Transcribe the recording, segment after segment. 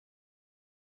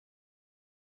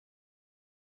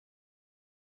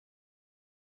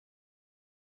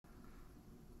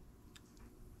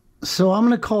So I'm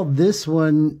going to call this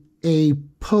one a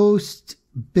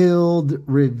post-build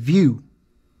review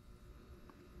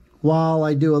while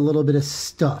I do a little bit of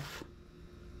stuff.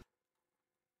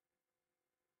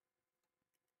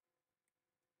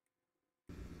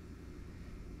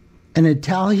 An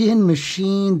Italian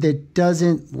machine that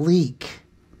doesn't leak.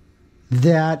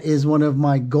 That is one of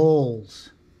my goals.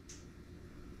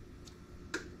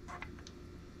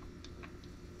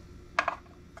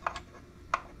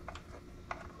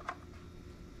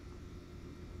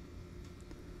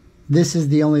 This is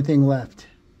the only thing left.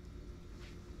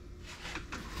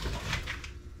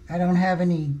 I don't have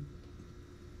any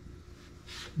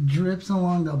drips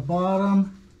along the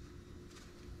bottom.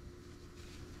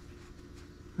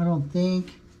 I don't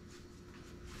think.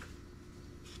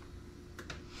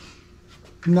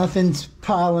 Nothing's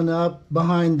piling up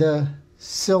behind the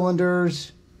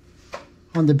cylinders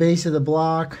on the base of the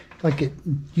block like it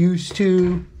used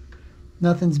to.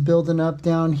 Nothing's building up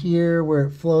down here where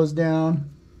it flows down.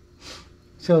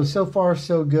 So far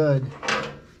so good.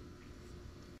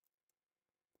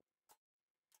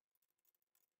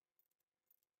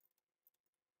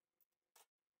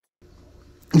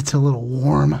 It's a little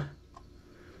warm.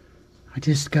 I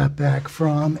just got back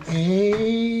from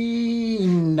a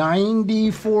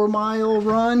 94-mile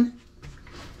run.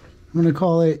 I'm going to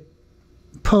call it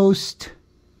post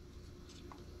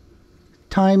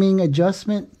timing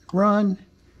adjustment run.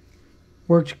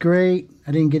 Worked great.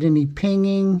 I didn't get any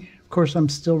pinging. Of course, I'm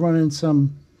still running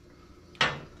some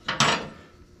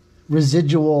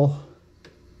residual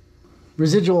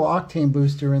octane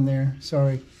booster in there.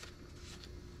 Sorry.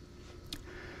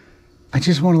 I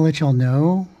just want to let y'all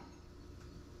know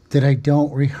that I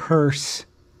don't rehearse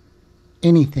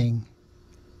anything.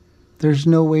 There's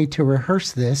no way to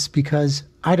rehearse this because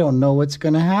I don't know what's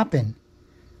going to happen.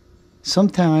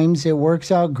 Sometimes it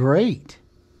works out great.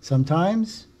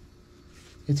 Sometimes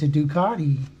it's a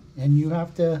Ducati and you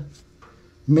have to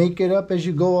make it up as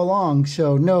you go along.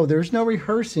 So no, there's no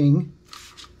rehearsing.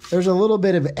 There's a little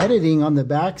bit of editing on the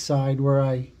backside where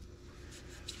I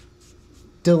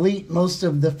delete most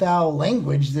of the foul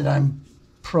language that I'm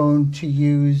prone to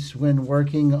use when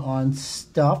working on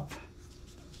stuff.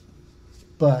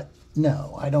 But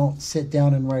no, I don't sit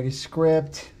down and write a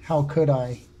script. How could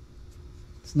I?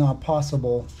 It's not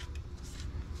possible.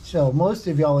 So most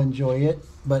of y'all enjoy it,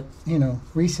 but you know,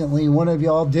 recently one of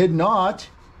y'all did not.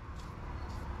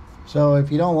 So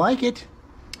if you don't like it,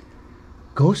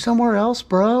 go somewhere else,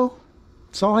 bro.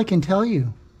 That's all I can tell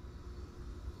you.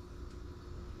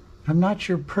 I'm not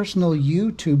your personal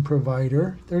YouTube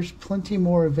provider. There's plenty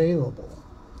more available.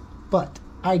 But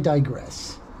I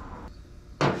digress.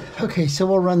 Okay, so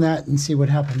we'll run that and see what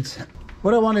happens.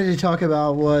 What I wanted to talk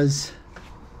about was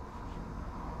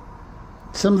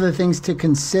some of the things to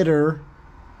consider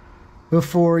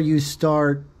before you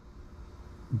start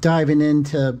diving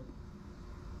into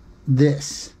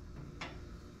this.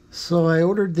 So I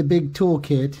ordered the big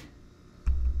toolkit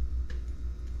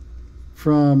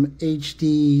from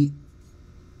HD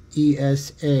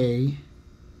ESA.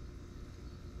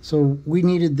 So we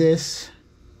needed this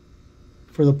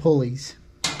for the pulleys.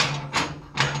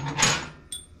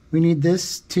 We need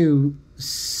this to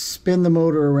spin the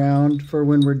motor around for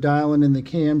when we're dialing in the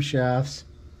camshafts.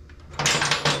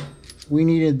 We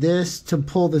needed this to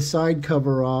pull the side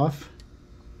cover off.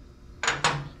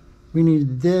 We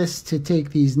needed this to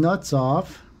take these nuts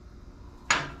off.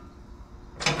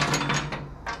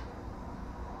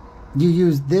 You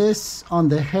use this on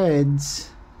the heads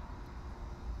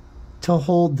to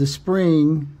hold the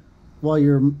spring while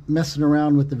you're messing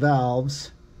around with the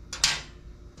valves.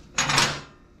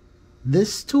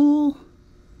 This tool,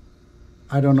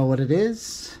 I don't know what it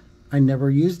is. I never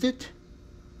used it.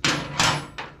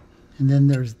 And then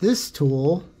there's this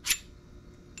tool,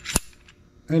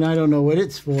 and I don't know what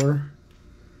it's for,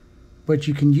 but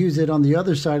you can use it on the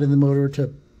other side of the motor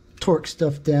to torque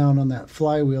stuff down on that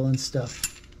flywheel and stuff.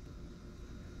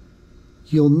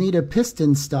 You'll need a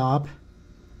piston stop.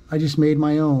 I just made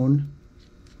my own.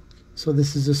 So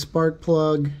this is a spark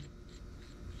plug.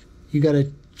 You got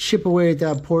to chip away at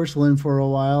that porcelain for a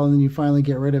while, and then you finally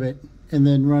get rid of it. And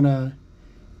then run a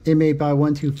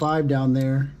M8x125 down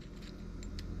there.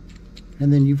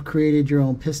 And then you've created your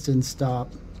own piston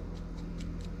stop.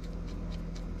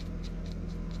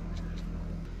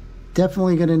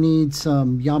 Definitely going to need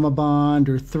some Yamabond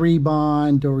or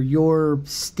 3-bond or your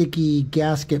sticky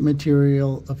gasket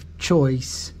material of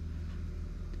choice.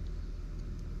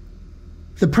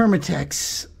 The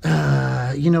Permatex,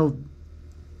 you know,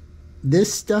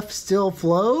 this stuff still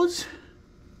flows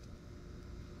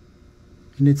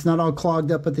and it's not all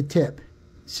clogged up at the tip.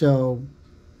 So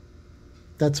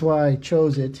that's why I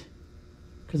chose it.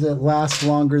 because it lasts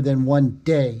longer than 1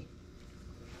 day.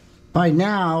 By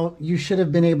now, you should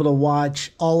have been able to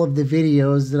watch all of the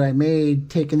videos that I made,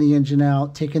 taking the engine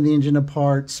out, taking the engine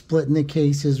apart, splitting the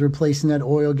cases, replacing that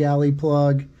oil galley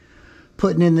plug,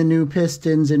 putting in the new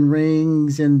pistons and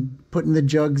rings, and putting the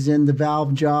jugs in, the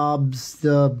valve jobs,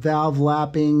 the valve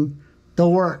lapping, the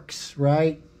works,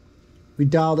 right? We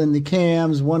dialed in the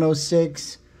cams,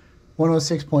 106,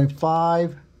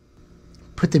 106.5.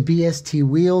 Put the BST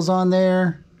wheels on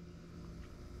there.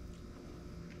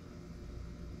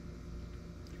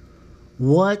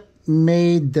 What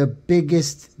made the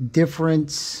biggest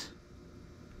difference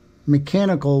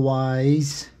mechanical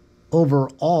wise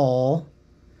overall,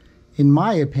 in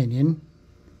my opinion,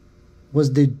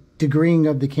 was the degreeing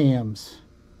of the cams.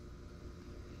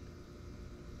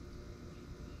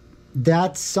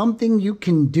 That's something you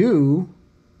can do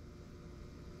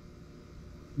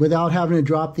without having to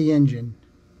drop the engine.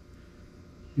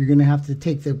 You're going to have to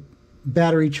take the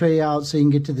battery tray out so you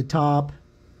can get to the top.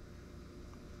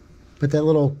 But that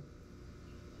little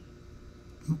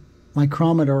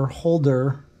micrometer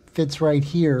holder fits right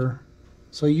here.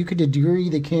 So you could degree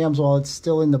the cams while it's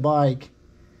still in the bike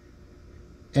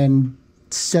and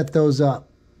set those up.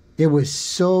 It was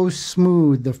so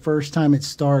smooth the first time it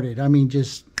started. I mean,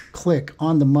 just click,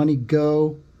 on the money,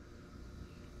 go.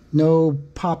 No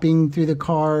popping through the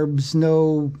carbs,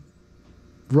 no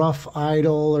rough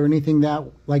idle or anything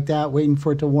like that, waiting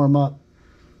for it to warm up.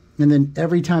 And then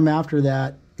every time after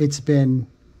that, it's been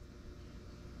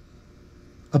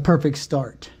a perfect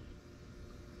start.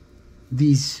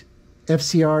 These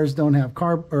FCRs don't have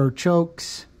carb or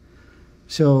chokes,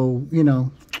 so, you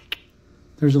know,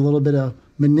 there's a little bit of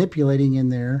manipulating in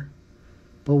there.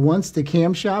 But once the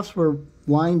camshafts were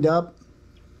lined up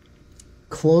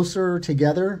closer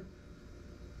together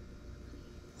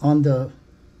on the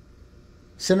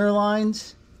center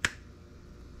lines,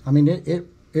 I mean,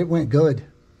 it went good.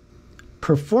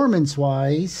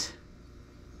 Performance-wise,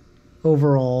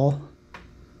 overall,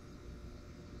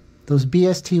 those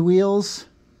BST wheels,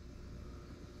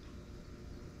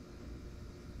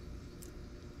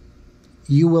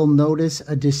 you will notice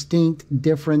a distinct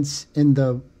difference in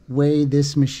the way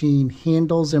this machine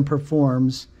handles and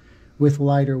performs with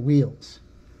lighter wheels.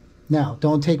 Now,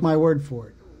 don't take my word for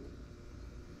it.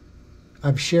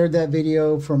 I've shared that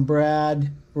video from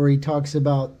Brad where he talks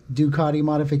about Ducati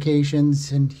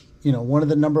modifications, and you know, one of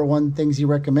the #1 things he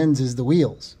recommends is the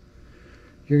wheels.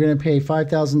 You're going to pay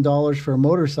 $5,000 for a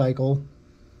motorcycle.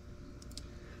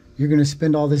 You're going to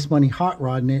spend all this money hot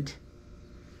rodding it,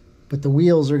 but the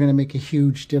wheels are going to make a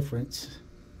huge difference.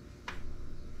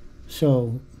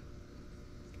 So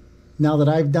now that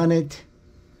I've done it,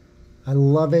 I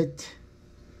love it.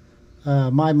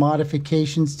 My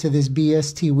modifications to this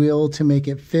BST wheel to make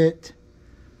it fit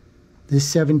this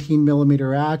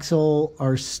 17mm axle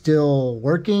are still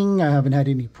working. I haven't had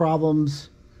any problems.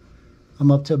 I'm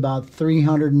up to about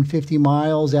 350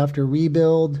 miles after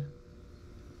rebuild.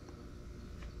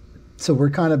 So we're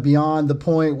kind of beyond the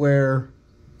point where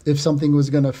if something was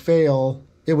going to fail,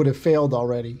 it would have failed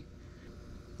already.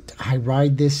 I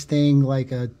ride this thing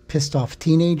like a pissed off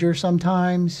teenager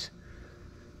sometimes.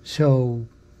 So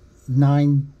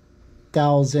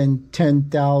 9,000,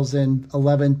 10,000,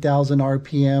 11,000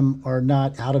 RPM are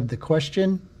not out of the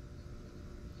question.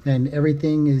 And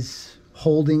everything is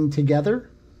holding together.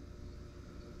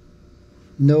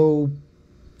 No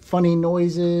funny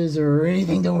noises or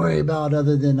anything to worry about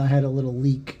other than I had a little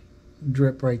leak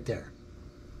drip right there.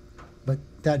 But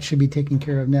that should be taken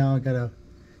care of now. I got a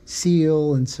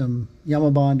seal and some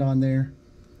Yamabond on there.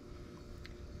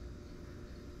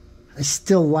 I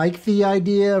still like the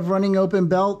idea of running open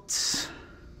belts,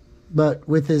 but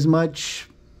with as much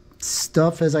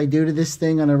stuff as I do to this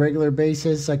thing on a regular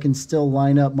basis, I can still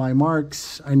line up my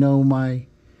marks. I know my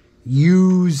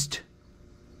used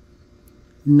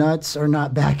nuts are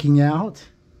not backing out.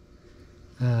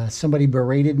 Somebody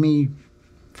berated me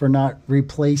for not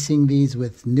replacing these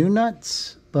with new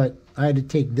nuts, but I had to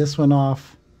take this one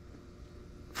off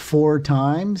 4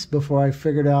 times before I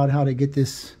figured out how to get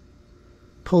this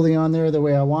pulley on there the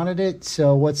way I wanted it.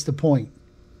 So what's the point?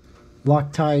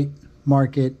 Loctite,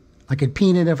 mark it. I could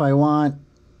peen it if I want,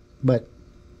 but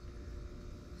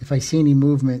if I see any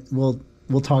movement, we'll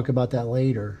talk about that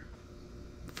later.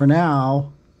 For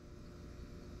now,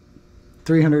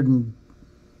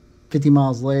 350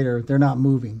 miles later, they're not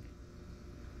moving.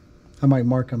 I might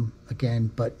mark them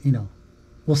again, but you know,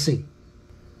 we'll see.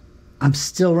 I'm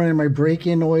still running my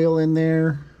break-in oil in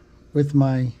there with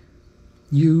my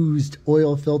used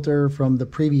oil filter from the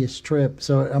previous trip.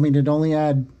 So, I mean, it only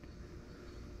had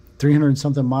 300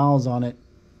 something miles on it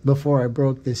before I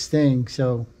broke this thing.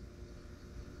 So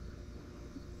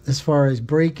as far as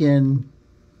break-in,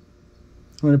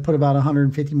 I'm going to put about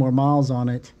 150 more miles on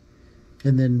it,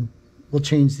 and then we'll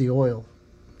change the oil.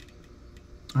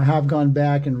 I have gone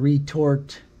back and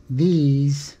retorqued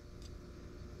these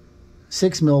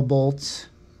 6mm bolts.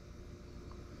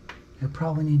 I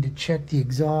probably need to check the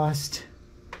exhaust,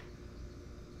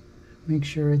 make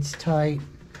sure it's tight.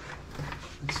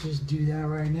 Let's just do that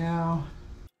right now.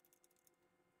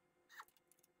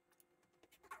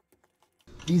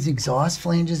 These exhaust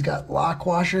flanges got lock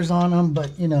washers on them,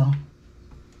 but you know,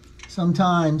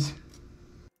 sometimes.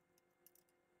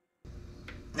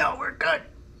 No, we're good.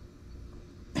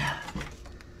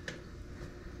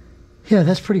 Yeah,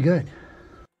 that's pretty good.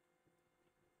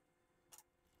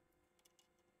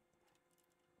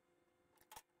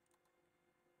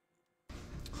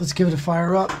 Let's give it a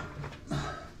fire up.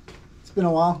 It's been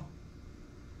a while.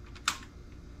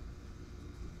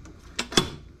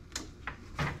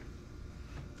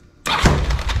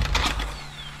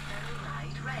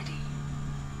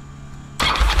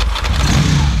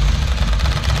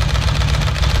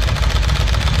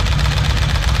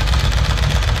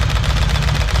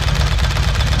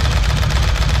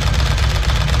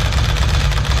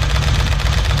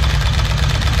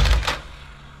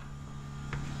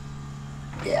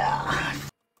 Yeah.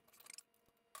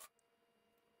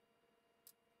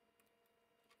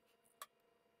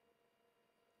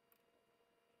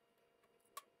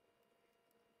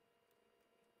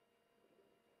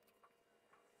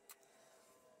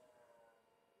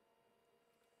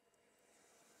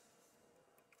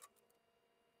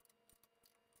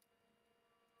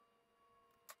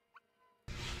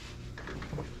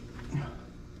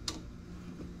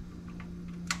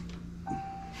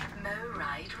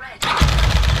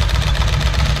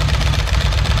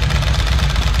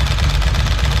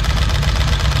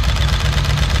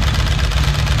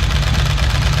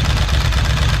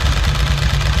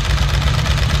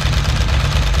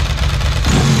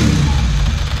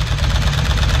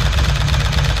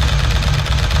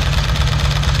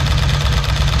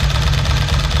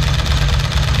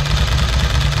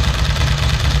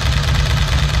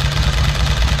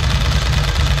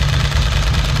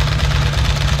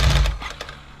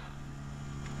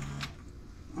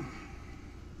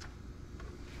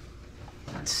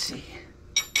 Let's see.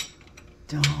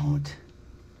 Don't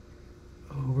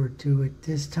overdo it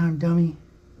this time, dummy.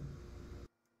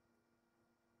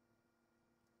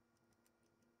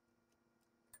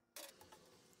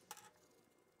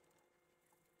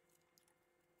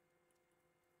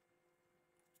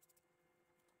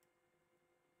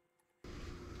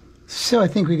 So I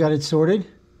think we got it sorted.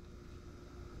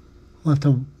 We'll have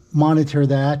to monitor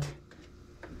that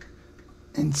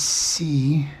and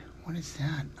see. What is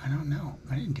that? I don't know.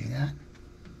 I didn't do that.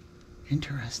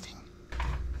 Interesting.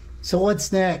 So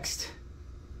what's next?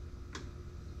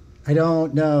 I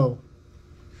don't know.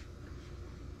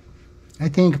 I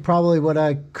think probably what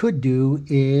I could do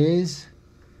is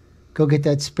go get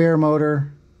that spare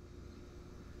motor,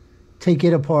 take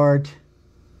it apart.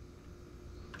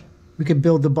 We could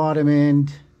build the bottom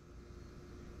end,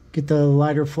 get the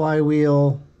lighter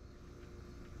flywheel,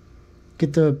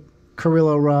 get the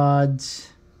Carrillo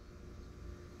rods,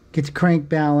 get the crank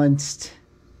balanced.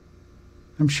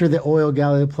 I'm sure the oil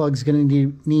galley plug's going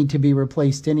to need to be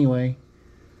replaced anyway.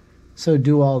 So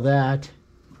do all that.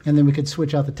 And then we could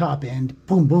switch out the top end.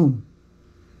 Boom, boom.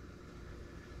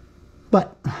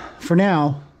 But for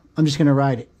now, I'm just going to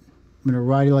ride it. I'm going to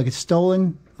ride it like it's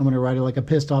stolen. I'm going to ride it like a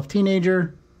pissed off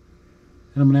teenager.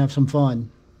 And I'm going to have some fun.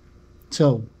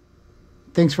 So,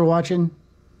 thanks for watching.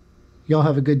 Y'all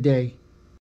have a good day.